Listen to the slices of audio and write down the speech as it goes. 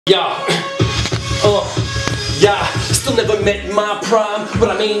Yeah, still never met my prime,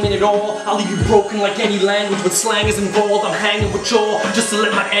 but I'm aiming it all. I'll leave you broken like any language when slang is involved. I'm hanging with y'all just to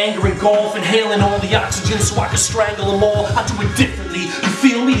let my anger engulf, inhaling all the oxygen so I can strangle them all. I do it differently, you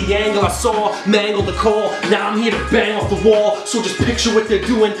feel me? The angle I saw, mangled the call. Now I'm here to bang off the wall, so just picture what they're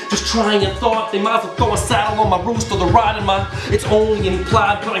doing, just trying in thought. They might as well throw a saddle on my roost or the ride in my. It's only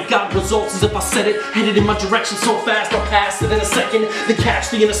implied, but I got results as if I said it. Headed in my direction so fast I'll pass it in a second, then catch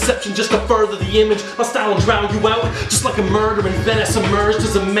the interception just to further the image. My style will drown you out, just like a murder in Venice. Emerged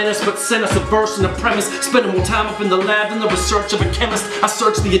as a menace, but sent us a verse and a premise. Spending more time up in the lab than the research of a chemist. I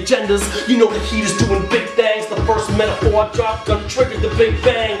search the agendas, you know the heat is doing big things. The first metaphor I dropped gun triggered the Big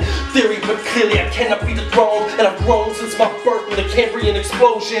Bang Theory, but clearly I cannot be dethroned. And I've grown since my birth with a Cambrian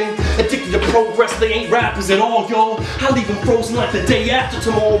explosion. Addicted to progress, they ain't rappers at all, yo. I leave them frozen like the day after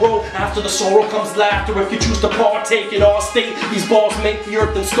tomorrow. After the sorrow comes laughter if you choose to partake in our state. These bars make the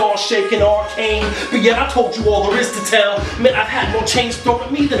earth and stars shaking arcane. But yeah, I told you all there is to tell. Man, I've had more change thrown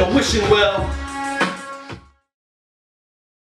at me than a wishing well.